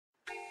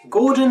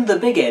Gordon the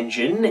Big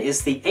Engine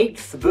is the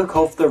 8th book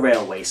of the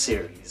Railway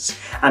series,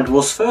 and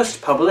was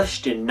first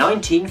published in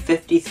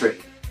 1953.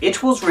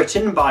 It was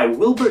written by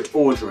Wilbert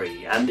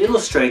Awdry and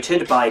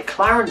illustrated by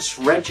Clarence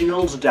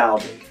Reginald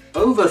Dalby.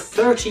 Over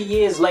 30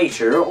 years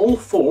later, all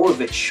 4 of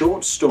its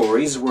short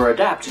stories were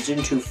adapted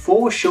into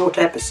 4 short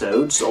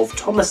episodes of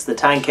Thomas the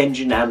Tank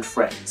Engine and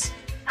Friends.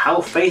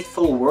 How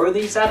faithful were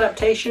these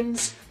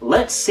adaptations?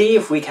 Let's see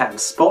if we can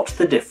spot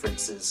the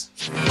differences.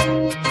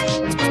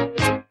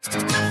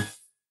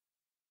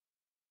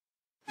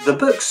 The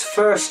book's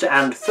first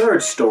and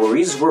third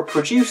stories were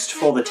produced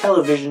for the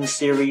television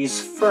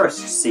series' first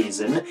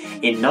season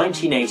in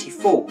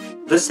 1984.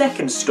 The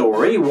second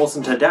story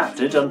wasn't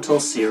adapted until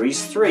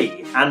series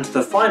 3, and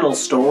the final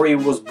story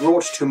was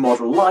brought to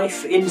model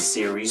life in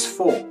series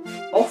 4.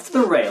 Off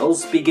the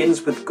Rails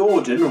begins with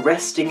Gordon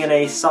resting in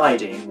a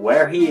siding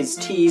where he is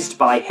teased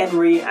by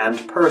Henry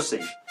and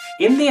Percy.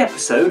 In the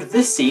episode,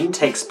 this scene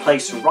takes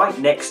place right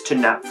next to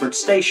Knapford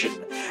Station,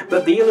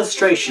 but the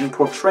illustration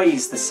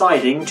portrays the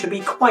siding to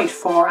be quite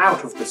far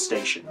out of the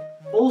station.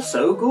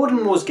 Also,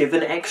 Gordon was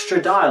given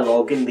extra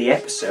dialogue in the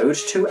episode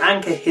to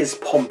anchor his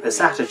pompous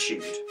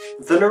attitude.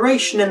 The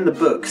narration in the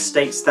book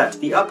states that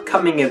the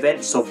upcoming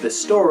events of the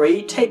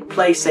story take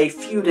place a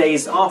few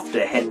days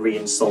after Henry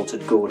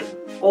insulted Gordon.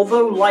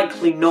 Although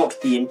likely not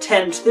the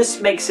intent,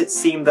 this makes it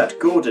seem that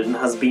Gordon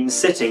has been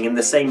sitting in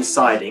the same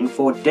siding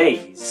for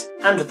days,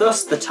 and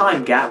thus the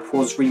time gap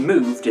was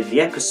removed in the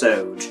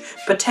episode,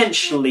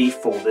 potentially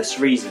for this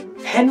reason.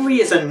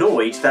 Henry is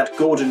annoyed that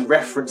Gordon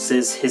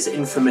references his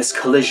infamous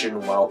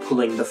collision while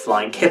pulling the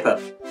flying kipper,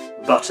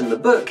 but in the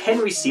book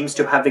Henry seems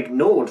to have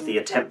ignored the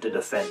attempted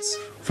offence.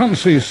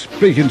 Fancy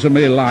speaking to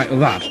me like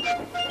that,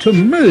 to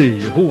me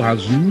who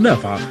has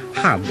never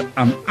had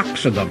an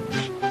accident.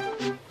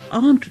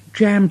 Aren't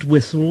jammed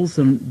whistles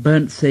and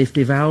burnt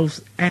safety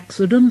valves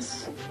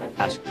accidents?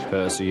 Asked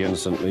Percy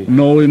innocently.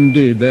 No,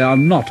 indeed, they are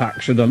not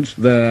accidents.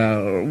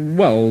 They're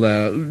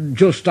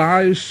just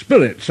high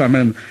spirits. I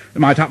mean, it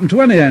might happen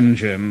to any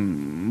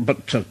engine.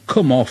 But to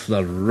come off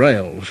the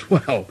rails,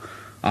 well,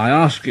 I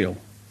ask you,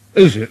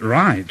 is it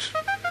right?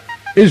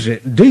 Is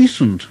it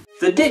decent?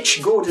 The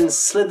ditch Gordon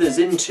slithers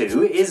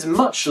into is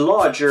much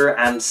larger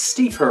and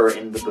steeper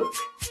in the book.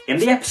 In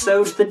the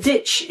episode, the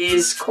ditch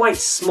is quite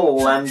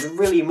small and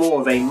really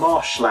more of a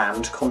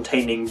marshland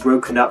containing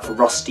broken up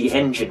rusty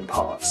engine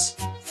parts.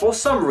 For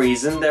some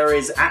reason, there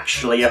is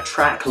actually a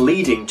track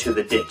leading to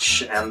the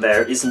ditch, and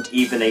there isn't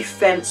even a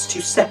fence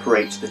to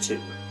separate the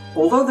two.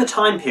 Although the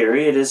time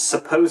period is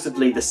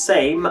supposedly the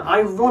same,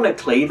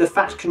 ironically the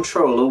Fat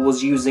Controller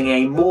was using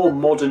a more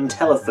modern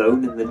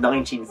telephone in the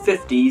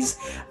 1950s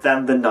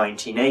than the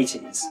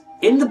 1980s.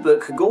 In the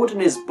book,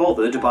 Gordon is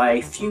bothered by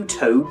a few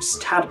toads,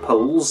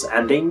 tadpoles,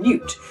 and a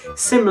newt,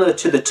 similar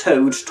to the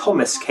toad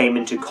Thomas came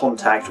into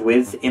contact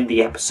with in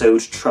the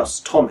episode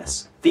Trust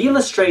Thomas. The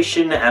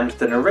illustration and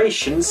the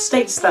narration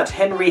states that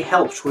Henry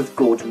helped with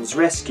Gordon's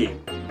rescue,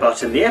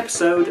 but in the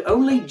episode,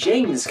 only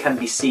James can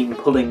be seen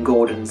pulling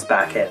Gordon's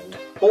back end.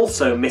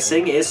 Also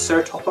missing is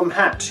Sir Topham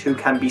Hatt, who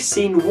can be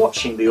seen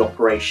watching the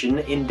operation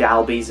in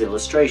Dalby's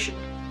illustration.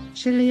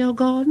 Silly old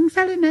Gordon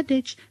fell in a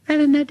ditch, fell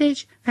in a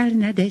ditch, fell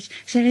in a ditch.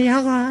 Silly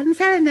old Gordon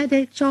fell in a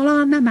ditch all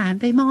on a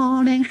Monday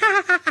morning.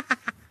 Ha ha ha ha!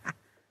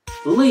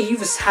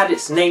 Leaves had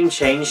its name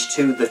changed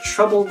to The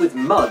Trouble with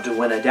Mud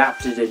when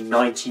adapted in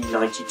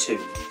 1992.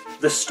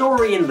 The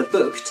story in the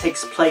book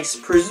takes place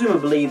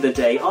presumably the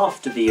day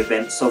after the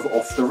events of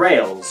Off the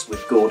Rails,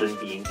 with Gordon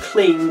being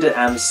cleaned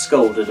and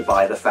scolded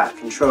by the Fat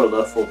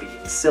Controller for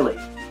being silly.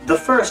 The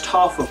first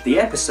half of the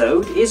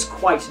episode is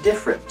quite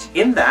different,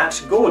 in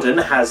that Gordon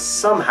has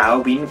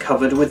somehow been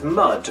covered with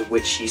mud,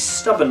 which he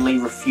stubbornly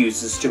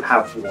refuses to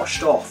have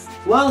washed off.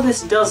 While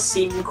this does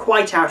seem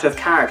quite out of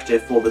character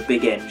for the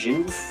big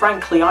engine,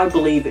 frankly I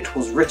believe it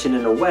was written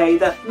in a way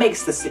that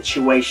makes the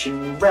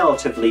situation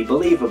relatively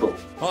believable.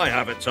 I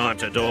haven't time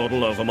to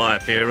dawdle over my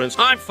appearance.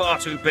 I'm far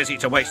too busy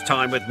to waste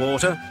time with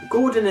water.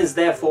 Gordon is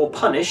therefore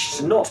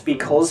punished not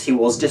because he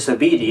was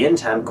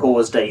disobedient and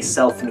caused a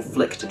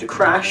self-inflicted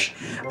crash,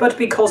 but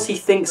because he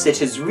thinks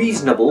it is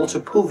reasonable to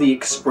pull the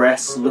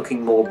express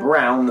looking more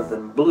brown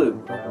than blue.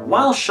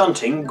 While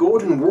shunting,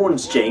 Gordon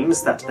warns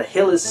James that the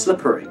hill is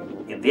slippery.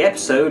 In the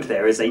episode,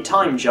 there is a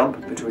time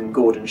jump between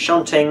Gordon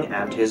shunting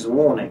and his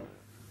warning.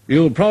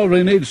 You'll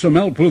probably need some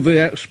help with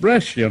the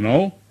express, you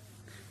know.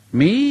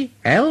 Me?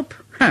 Help?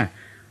 Huh.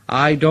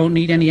 I don't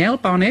need any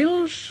help on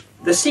hills.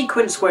 The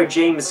sequence where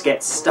James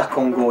gets stuck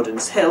on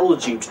Gordon's hill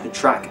due to the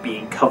track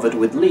being covered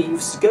with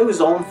leaves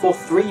goes on for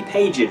 3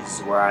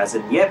 pages, whereas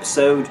in the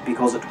episode,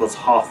 because it was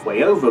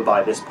halfway over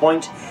by this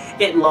point,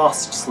 it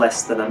lasts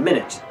less than a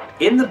minute.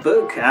 In the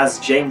book, as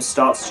James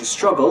starts to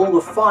struggle, the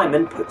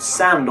fireman puts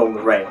sand on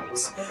the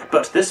rails,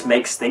 but this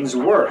makes things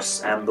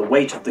worse, and the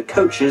weight of the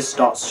coaches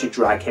starts to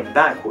drag him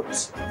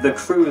backwards. The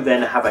crew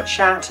then have a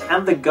chat,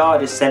 and the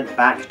guard is sent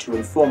back to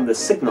inform the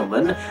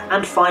signalman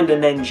and find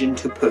an engine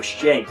to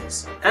push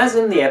James. As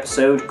in the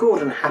episode,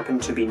 Gordon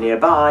happened to be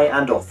nearby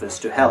and offers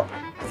to help.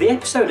 The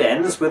episode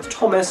ends with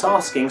Thomas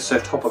asking Sir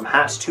Topham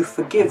Hatt to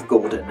forgive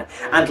Gordon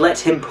and let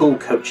him pull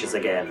coaches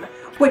again,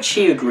 which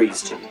he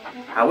agrees to.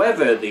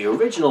 However, the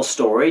original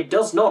story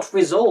does not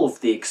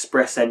resolve the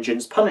express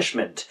engine's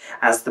punishment,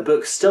 as the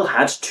book still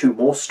had 2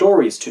 more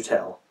stories to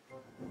tell.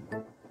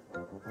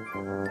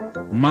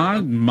 My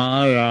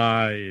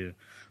eye.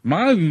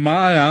 My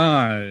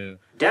eye.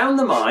 Down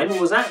the Mine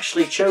was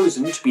actually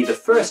chosen to be the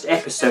first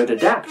episode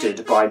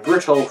adapted by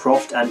Britt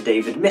Allcroft and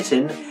David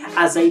Mitton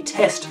as a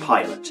test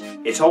pilot.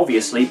 It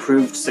obviously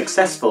proved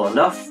successful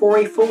enough for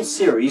a full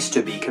series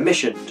to be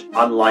commissioned,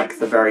 unlike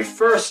the very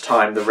first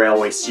time the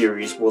Railway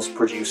series was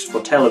produced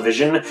for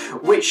television,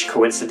 which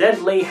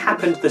coincidentally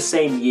happened the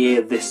same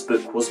year this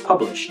book was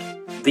published.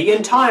 The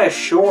entire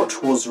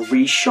short was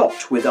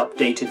reshot with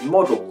updated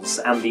models,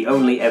 and the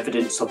only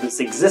evidence of its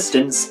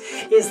existence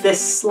is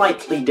this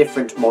slightly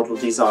different model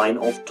design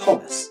of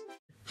Thomas.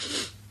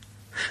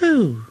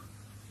 Phew,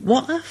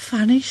 what a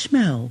funny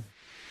smell.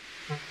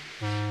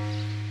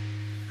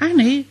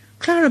 Annie,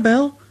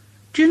 Clarabelle,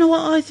 do you know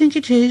what I think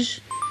it is?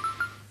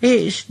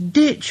 It's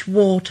ditch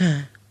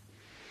water.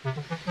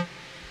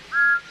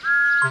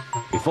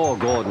 Before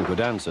Gordon could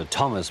answer,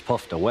 Thomas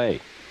puffed away.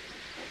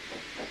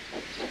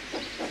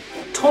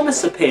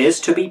 Thomas appears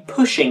to be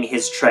pushing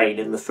his train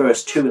in the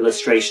first 2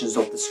 illustrations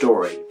of the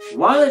story.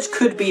 While it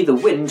could be the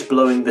wind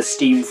blowing the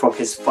steam from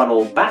his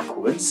funnel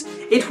backwards,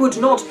 it would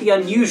not be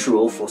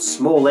unusual for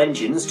small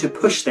engines to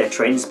push their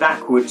trains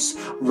backwards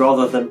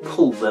rather than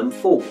pull them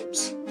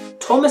forwards.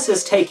 Thomas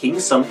is taking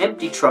some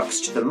empty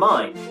trucks to the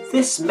mine.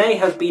 This may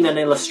have been an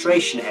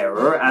illustration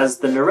error, as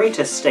the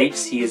narrator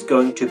states he is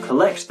going to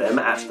collect them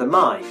at the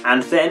mine,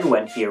 and then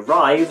when he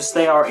arrives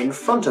they are in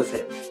front of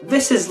him.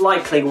 This is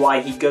likely why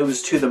he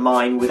goes to the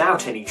mine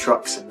without any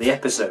trucks in the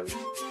episode.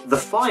 The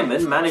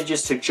fireman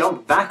manages to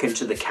jump back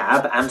into the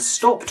cab and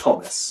stop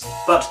Thomas,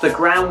 but the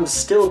ground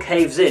still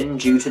caves in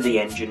due to the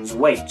engine's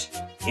weight.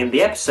 In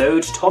the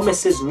episode,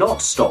 Thomas is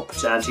not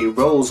stopped and he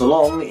rolls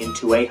along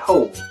into a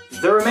hole.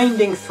 The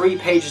remaining 3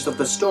 pages of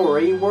the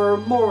story were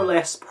more or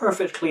less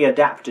perfectly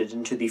adapted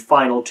into the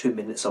final 2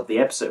 minutes of the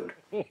episode.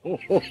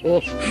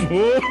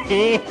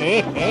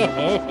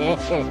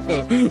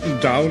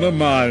 Down a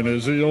mine,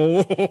 is he?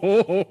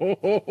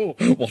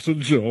 What a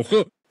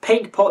joke.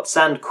 Paint Pots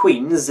and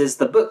Queens is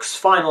the book's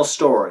final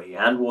story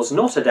and was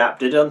not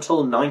adapted until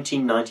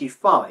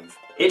 1995.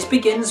 It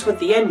begins with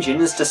the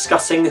engines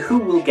discussing who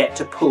will get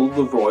to pull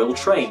the royal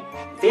train.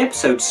 The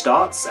episode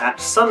starts at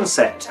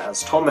sunset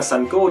as Thomas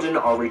and Gordon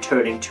are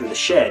returning to the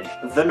shed.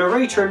 The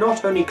narrator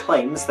not only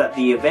claims that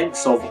the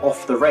events of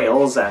Off the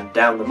Rails and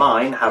Down the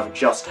Mine have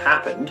just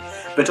happened,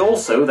 but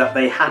also that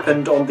they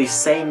happened on the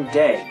same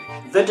day.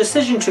 The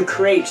decision to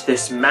create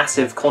this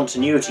massive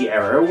continuity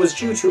error was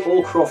due to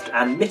Allcroft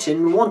and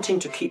Mitton wanting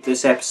to keep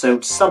this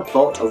episode's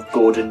subplot of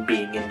Gordon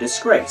being in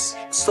disgrace.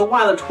 So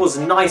while it was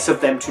nice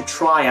of them to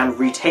try and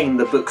retain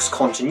the book's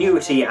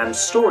continuity and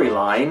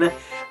storyline,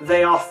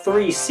 they are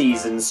 3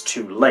 seasons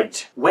too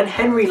late. When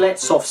Henry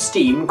lets off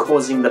steam,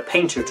 causing the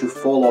painter to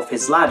fall off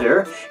his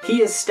ladder,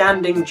 he is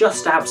standing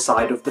just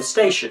outside of the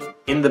station.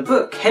 In the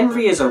book,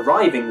 Henry is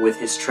arriving with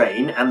his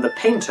train and the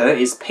painter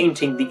is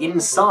painting the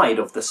inside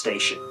of the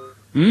station.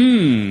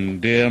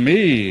 Dear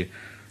me.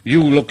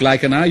 You look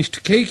like an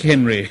iced cake,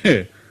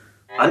 Henry.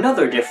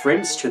 Another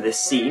difference to this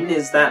scene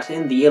is that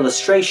in the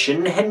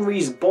illustration,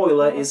 Henry's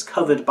boiler is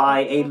covered by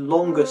a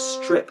longer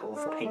strip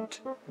of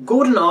paint.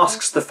 Gordon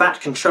asks the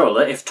Fat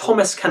Controller if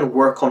Thomas can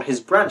work on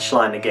his branch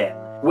line again,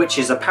 which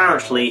is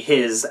apparently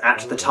his,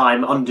 at the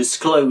time,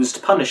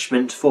 undisclosed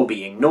punishment for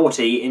being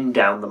naughty in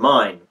Down the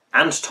Mine.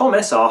 And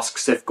Thomas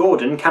asks if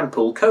Gordon can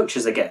pull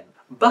coaches again.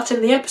 But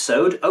in the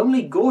episode,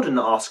 only Gordon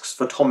asks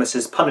for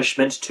Thomas's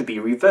punishment to be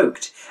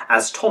revoked,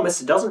 as Thomas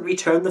doesn't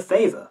return the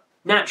favour.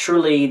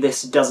 Naturally,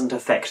 this doesn't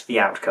affect the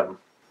outcome.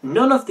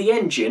 None of the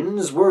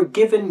engines were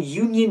given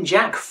Union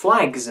Jack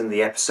flags in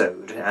the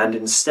episode, and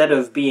instead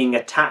of being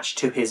attached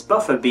to his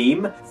buffer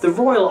beam, the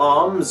Royal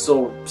Arms,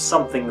 or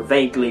something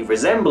vaguely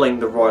resembling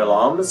the Royal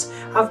Arms,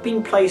 have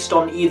been placed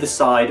on either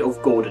side of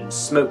Gordon's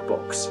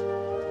smokebox.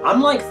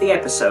 Unlike the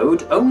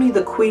episode, only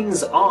the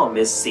Queen's arm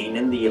is seen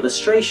in the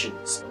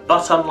illustrations,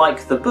 but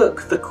unlike the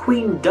book, the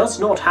Queen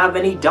does not have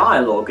any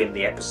dialogue in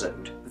the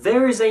episode.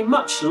 There is a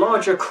much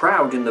larger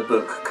crowd in the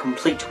book,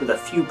 complete with a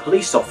few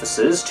police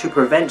officers to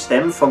prevent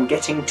them from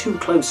getting too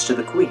close to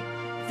the Queen.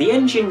 The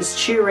engine's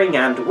cheering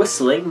and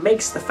whistling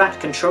makes the Fat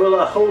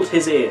Controller hold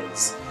his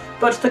ears,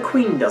 but the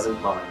Queen doesn't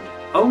mind.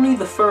 Only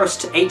the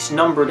first 8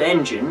 numbered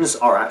engines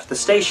are at the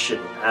station,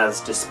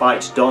 as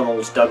despite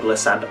Donald,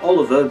 Douglas and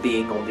Oliver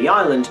being on the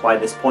island by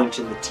this point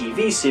in the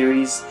TV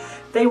series,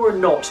 they were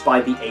not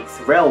by the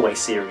 8th Railway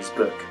series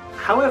book.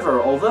 However,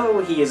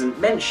 although he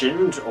isn't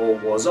mentioned, or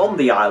was on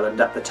the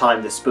island at the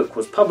time this book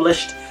was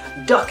published,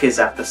 Duck is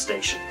at the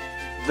station.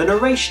 The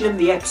narration in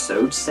the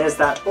episode says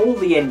that all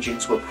the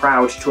engines were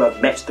proud to have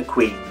met the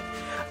Queen,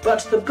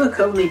 but the book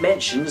only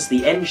mentions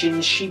the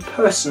engines she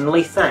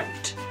personally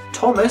thanked: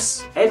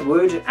 Thomas,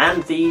 Edward,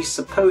 and the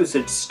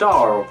supposed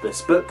star of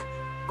this book,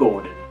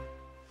 Gordon.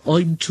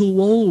 I'm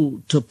too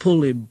old to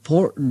pull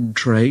important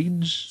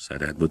trains,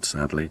 said Edward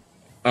sadly.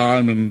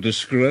 I'm in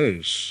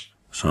disgrace,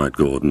 Sighed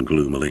Gordon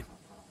gloomily.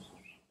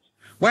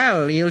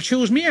 Well, you'll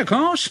choose me, of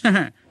course.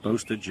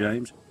 Boasted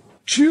James.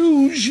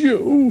 Choose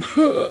you?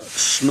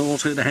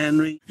 Snorted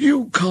Henry.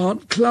 You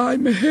can't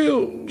climb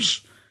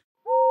hills.